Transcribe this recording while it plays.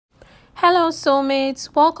Hello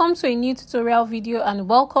soulmates, welcome to a new tutorial video and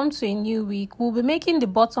welcome to a new week. We'll be making the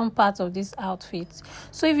bottom part of this outfit.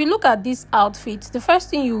 So if you look at this outfit, the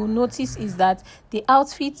first thing you will notice is that the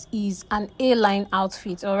outfit is an A-line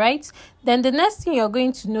outfit, all right? Then the next thing you're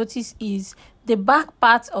going to notice is the back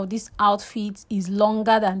part of this outfit is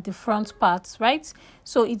longer than the front part, right?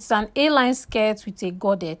 So it's an A-line skirt with a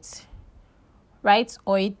godet, right?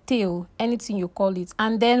 Or a tail, anything you call it.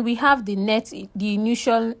 And then we have the net, the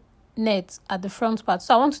illusion net at the front part.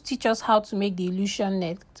 So I want to teach us how to make the illusion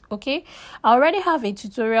net. Okay, I already have a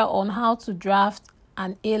tutorial on how to draft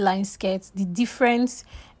an A-line skirt, the different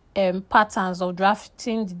patterns of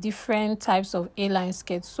drafting the different types of A-line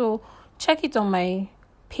skirts. So check it on my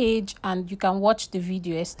page and you can watch the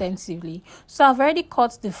video extensively. So I've already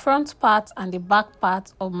cut the front part and the back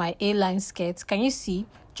part of my A-line skirt. Can you see?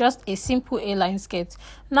 Just a simple A-line skirt.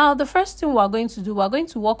 Now the first thing we're going to do, we're going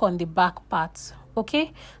to work on the back part.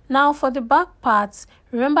 Okay, now for the back part,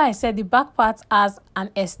 remember I said the back part has an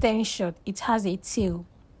extension, it has a tail.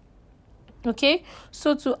 Okay,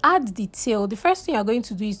 so to add the tail, the first thing you're going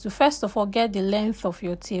to do is to first of all get the length of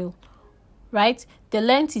your tail, right? The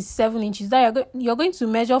length is 7 inches. That you're going to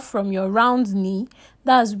measure from your round knee,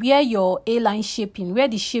 that's where your A-line shaping, where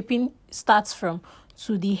the shaping starts from,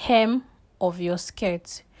 to the hem of your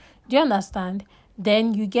skirt. Do you understand?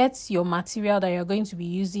 Then you get your material that you're going to be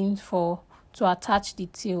using to attach the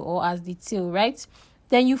tail, or as the tail, right?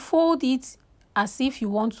 Then you fold it as if you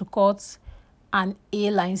want to cut an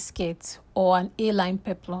A-line skirt or an A-line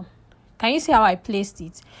peplum. Can you see how I placed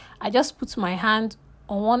it? I just put my hand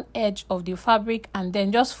on one edge of the fabric and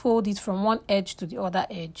then just fold it from one edge to the other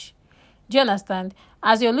edge. Do you understand?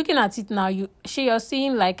 As you're looking at it now, you're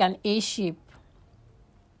seeing like an A shape.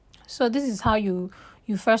 So this is how you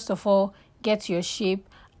first of all get your shape,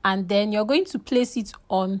 and then you're going to place it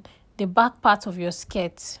on the back part of your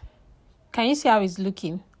skirt. Can you see how it's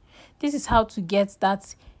looking? This is how to get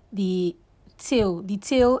the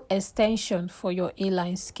tail extension for your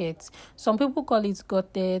A-line skirt. Some people call it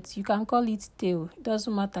godet, you can call it tail, it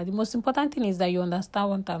doesn't matter. The most important thing is that you understand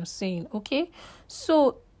what I'm saying. Okay,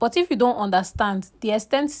 so but if you don't understand, the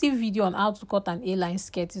extensive video on how to cut an A-line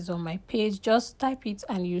skirt is on my page. Just type it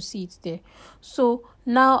and you see it there. So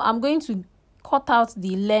now I'm going to cut out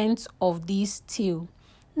the length of this tail.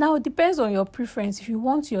 Now, it depends on your preference. If you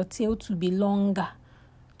want your tail to be longer,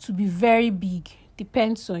 to be very big,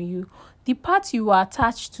 depends on you. The part you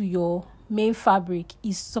attach to your main fabric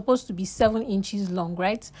is supposed to be 7 inches long,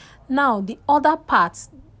 right? Now, the other part,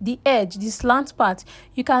 the edge, the slant part,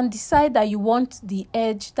 you can decide that you want the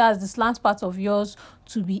edge, that's the slant part of yours,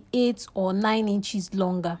 to be 8 or 9 inches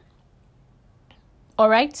longer. All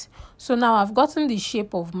right, so now I've gotten the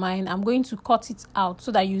shape of mine. I'm going to cut it out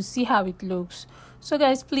so that you see how it looks. So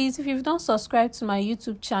guys, please, if you've not subscribed to my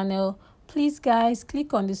YouTube channel, please guys,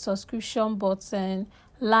 click on the subscription button,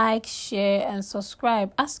 like, share and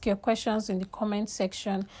subscribe. Ask your questions in the comment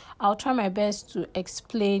section. I'll try my best to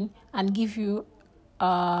explain and give you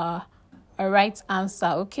a right answer.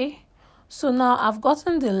 Okay, so now I've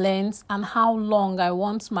gotten the length and how long I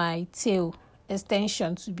want my tail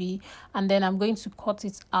extension to be, and then I'm going to cut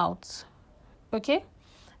it out. Okay,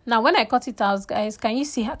 now when I cut it out, guys, can you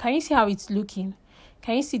see how it's looking?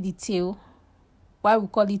 Can you see the tail? Why we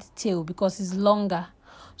call it tail? Because it's longer.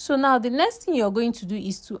 So now the next thing you're going to do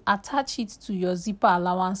is to attach it to your zipper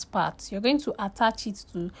allowance part. You're going to attach it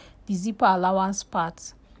to the zipper allowance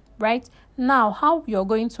part, right? Now how you're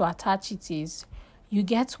going to attach it is you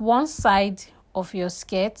get one side of your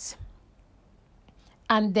skirt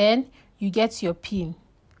and then you get your pin,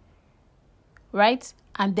 right?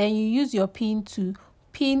 And then you use your pin to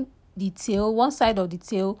pin the tail, one side of the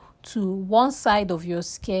tail, to one side of your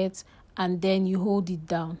skirt, and then you hold it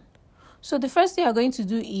down. So the first thing you're going to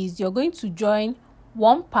do is you're going to join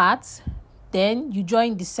one part, then you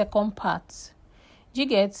join the second part. Do you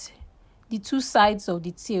get the two sides of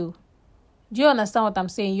the tail? Do you understand what I'm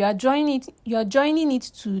saying? You are joining it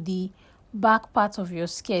to the back part of your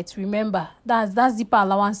skirt. Remember, that's zipper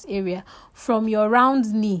allowance area from your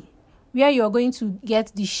round knee, where you're going to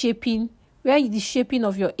get the shaping, where the shaping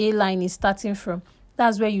of your A-line is starting from.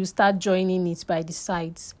 That's where you start joining it by the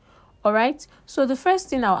sides. All right, so the first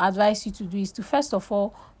thing I'll advise you to do is to first of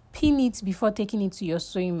all pin it before taking it to your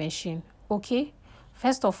sewing machine. Okay,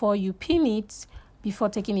 first of all you pin it before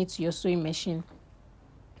taking it to your sewing machine.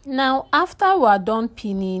 Now after we're done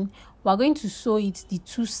pinning, we're going to sew it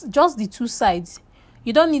just the two sides.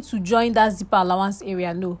 You don't need to join that zipper allowance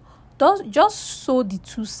area, no. Just sew the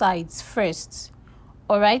two sides first.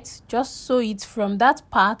 All right, just sew it from that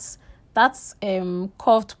part, that's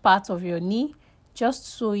curved part of your knee. Just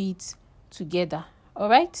sew it together. All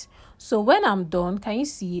right. So when I'm done, can you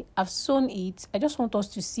see I've sewn it? I just want us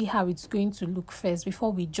to see how it's going to look first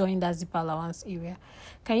before we join that zipper allowance area.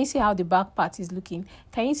 Can you see how the back part is looking?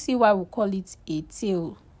 Can you see why we call it a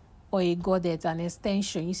tail or a godet, an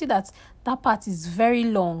extension? You see that part is very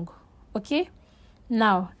long. Okay.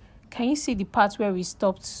 Now, can you see the part where we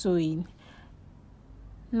stopped sewing?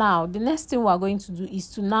 Now, the next thing we're going to do is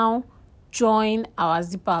to now join our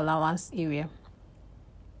zipper allowance area.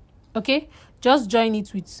 Okay, just join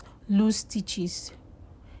it with loose stitches.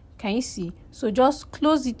 Can you see? So just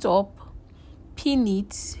close it up, pin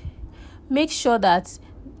it. Make sure that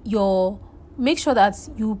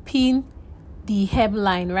you pin the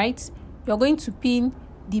hemline, right? You're going to pin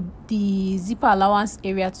the zipper allowance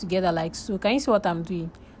area together like so. Can you see what I'm doing?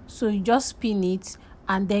 So you just pin it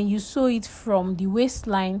and then you sew it from the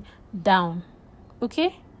waistline down.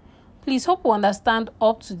 Okay, please, hope you understand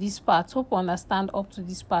up to this part.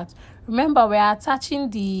 Remember, we're attaching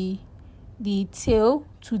the tail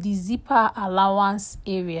to the zipper allowance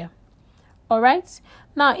area. All right,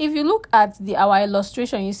 now if you look at our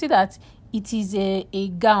illustration, you see that it is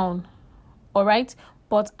a gown. All right,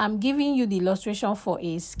 but I'm giving you the illustration for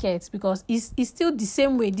a skirt because it's still the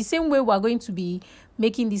same way we're going to be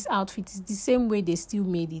making this outfit. It's the same way they still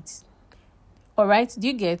made it. All right, do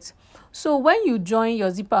you get? So when you join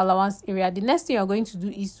your zipper allowance area, the next thing you're going to do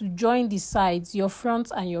is to join the sides, your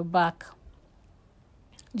front and your back.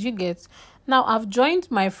 Do you get? Now I've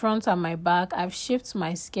joined my front and my back. I've shaped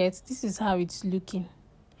my skirt. This is how it's looking.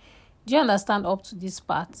 Do you understand up to this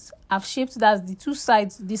part? I've shaped that's the two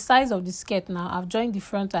sides, the sides of the skirt. Now I've joined the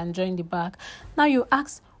front and joined the back. Now you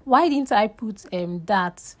ask, why didn't I put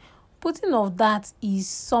that? Putting of that is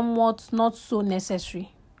somewhat not so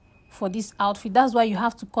necessary for this outfit. That's why you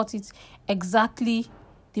have to cut it exactly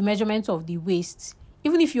the measurement of the waist.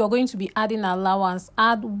 Even if you're going to be adding allowance,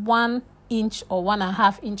 add 1 inch or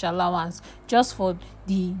 1.5 inch allowance just for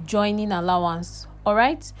the joining allowance. All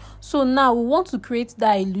right, so now we want to create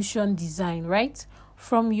that illusion design, right?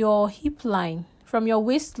 From your hip line, from your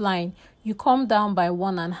waistline, you come down by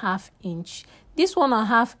 1.5 inch. This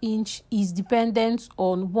 1.5 inch is dependent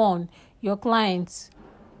on your client,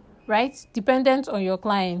 right? Dependent on your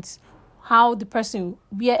client,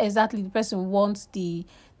 where exactly the person wants the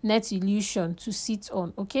net illusion to sit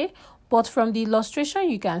on. Okay, but from the illustration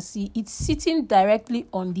you can see it's sitting directly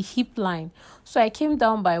on the hip line, so I came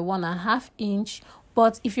down by 1.5 inch.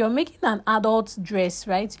 But if you're making an adult dress,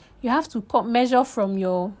 right, you have to measure from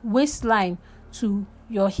your waistline to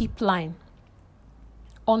your hip line,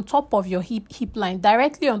 on top of your hip line,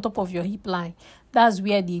 directly on top of your hip line. That's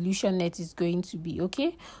where the illusion net is going to be.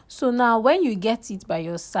 Okay, so now when you get it by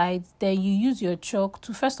your side, then you use your chalk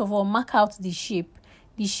to first of all mark out the shape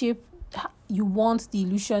you want the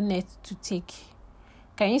illusion net to take.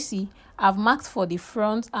 Can you see? I've marked for the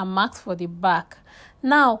front and marked for the back.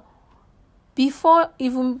 Now, before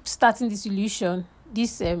even starting this illusion,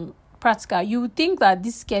 this practical, you would think that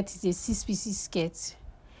this skirt is a 6-piece skirt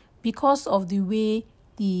because of the way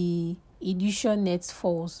the illusion net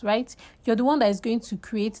falls, right? You're the one that is going to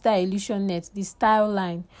create that illusion net, the style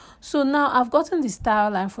line. So now I've gotten the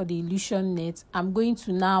style line for the illusion net. I'm going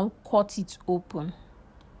to now cut it open.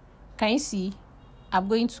 Can you see? I'm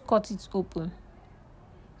going to cut it open.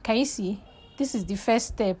 Can you see? This is the first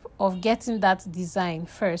step of getting that design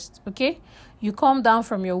first. Okay, you come down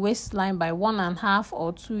from your waistline by 1.5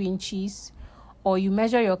 or 2 inches, or you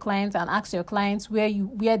measure your client and ask your client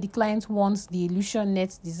where the client wants the illusion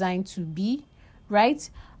net design to be, right?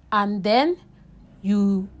 And then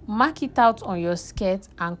you mark it out on your skirt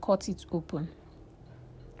and cut it open.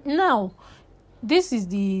 Now, this is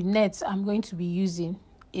the net I'm going to be using,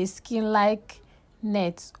 a skin-like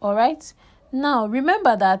net. All right, now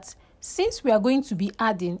remember that since we are going to be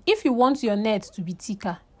adding, if you want your net to be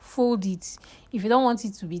thicker, fold it. If you don't want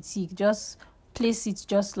it to be thick, just place it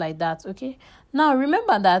just like that. Okay, now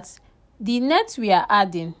remember that the net we are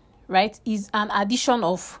adding, right, is an addition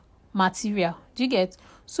of material. Do you get?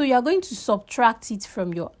 So you are going to subtract it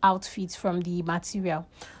from your outfit, from the material.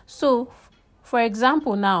 So for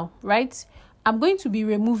example now, right, I'm going to be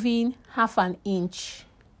removing 0.5 inch.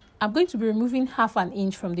 I'm going to be removing 0.5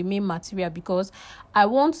 inch from the main material because I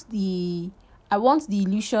want the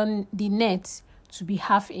illusion, the net, to be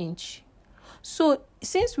 0.5 inch. So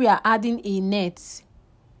since we are adding a net,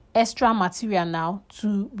 extra material now,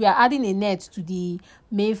 we are adding a net to the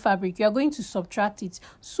main fabric, you are going to subtract it.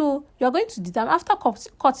 So you are going to determine, after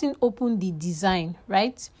cutting open the design,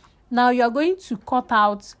 right, now you are going to cut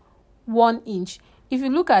out 1 inch. If you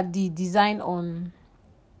look at the design on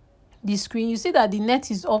the screen, you see that the net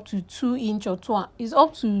is up to 2 inch or is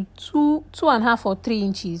up to 2.5 or 3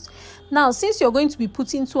 inches. Now, since you're going to be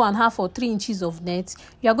putting 2.5 or 3 inches of net,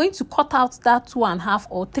 you are going to cut out that 2.5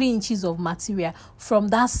 or 3 inches of material from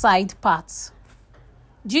that side part.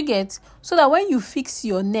 Do you get? So that when you fix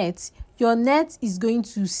your net is going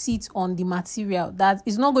to sit on the material, that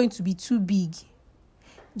is not going to be too big.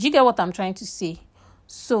 Do you get what I'm trying to say?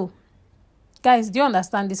 So guys, do you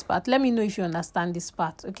understand this part? Let me know if you understand this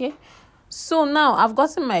part, okay? So now I've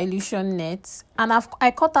gotten my illusion net, and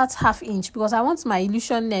I cut out 1/2 inch because I want my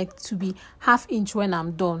illusion net to be 1/2 inch when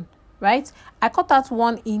I'm done, right? I cut out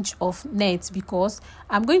 1 inch of net because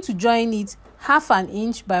I'm going to join it 1/2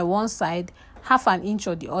 inch by one side, 1/2 inch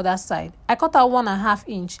on the other side. I cut out 1.5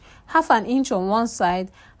 inch, 1/2 inch on one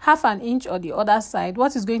side, 1/2 inch on the other side.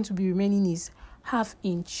 What is going to be remaining is 1/2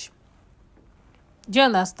 inch. Do you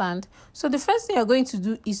understand? So the first thing you're going to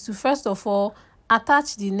do is to first of all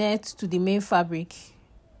attach the net to the main fabric,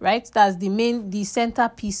 right? That's the center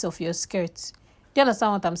piece of your skirt. Do you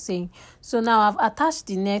understand what I'm saying? So now I've attached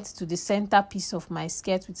the net to the center piece of my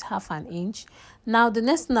skirt with 1/2 inch. Now the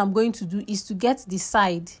next thing I'm going to do is to get the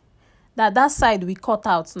side, that side we cut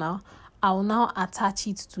out now. I'll now attach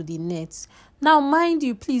it to the net. Now mind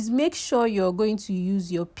you, please make sure you're going to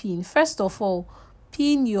use your pin. First of all,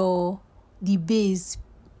 pin the base,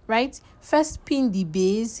 right? First pin the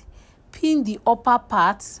base, pin the upper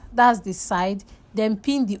part, that's the side, then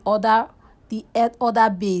pin the other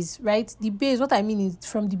base, right? The base, what I mean is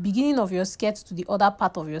from the beginning of your skirt to the other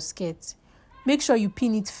part of your skirt. Make sure you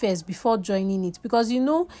pin it first before joining it, because you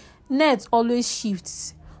know net always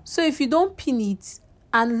shifts. So if you don't pin it,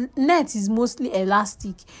 and net is mostly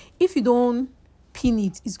elastic, if you don't pin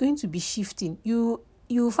it, it's going to be shifting.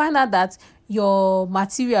 You find out that your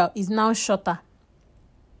material is now shorter.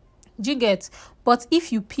 Do you get? But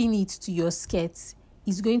if you pin it to your skirt,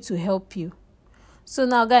 it's going to help you. So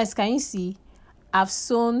now guys, can you see I've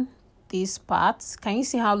sewn this part? Can you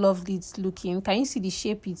see how lovely it's looking? Can you see the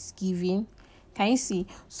shape it's giving? Can you see?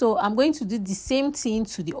 So I'm going to do the same thing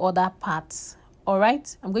to the other part. All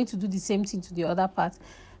right, I'm going to do the same thing to the other part.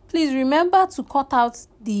 Please remember to cut out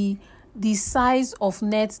the size of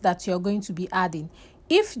net that you're going to be adding.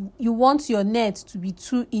 If you want your net to be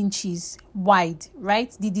 2 inches wide,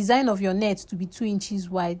 right? The design of your net to be 2 inches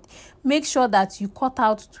wide, make sure that you cut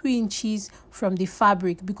out 2 inches from the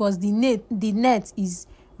fabric, because the net is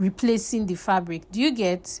replacing the fabric. Do you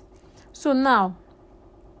get? So now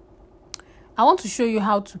I want to show you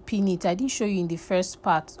how to pin it. I didn't show you in the first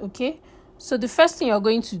part, okay? So the first thing you're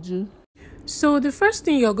going to do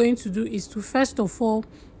is to first of all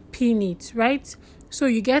pin it, right? So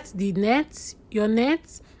you get your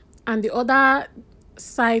net, and the other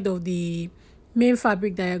side of the main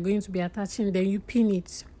fabric that you're going to be attaching, then you pin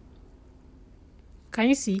it. Can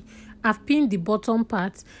you see? I've pinned the bottom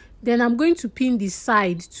part, then I'm going to pin the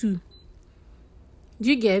side too. Do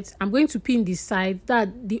you get? I'm going to pin the side,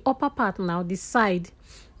 that the upper part now, the side,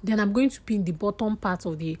 then I'm going to pin the bottom part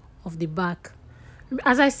of the back.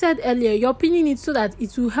 As I said earlier, you're pinning it so that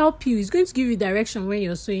it will help you. It's going to give you direction when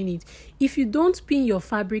you're sewing it. If you don't pin your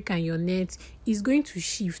fabric and your net, it's going to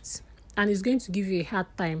shift and it's going to give you a hard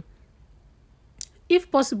time. If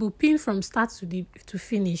possible, pin from start to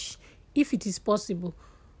finish, if it is possible,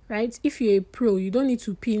 right? If you're a pro, you don't need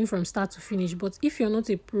to pin from start to finish. But if you're not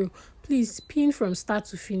a pro, please pin from start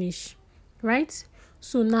to finish, right?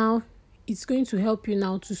 So now it's going to help you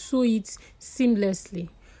now to sew it seamlessly.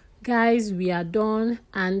 Guys, we are done,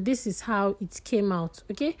 and this is how it came out.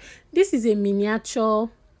 Okay, this is a miniature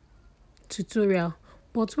tutorial,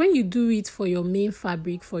 but when you do it for your main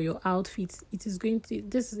fabric for your outfit,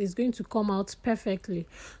 this is going to come out perfectly.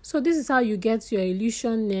 So this is how you get your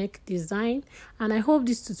illusion neck design, and I hope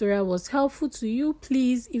this tutorial was helpful to you.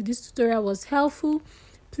 Please, if this tutorial was helpful,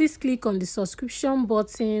 please click on the subscription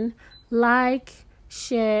button, like,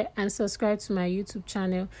 share, and subscribe to my YouTube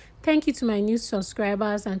channel. Thank you to my new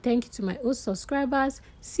subscribers, and thank you to my old subscribers.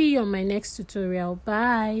 See you on my next tutorial.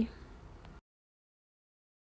 Bye.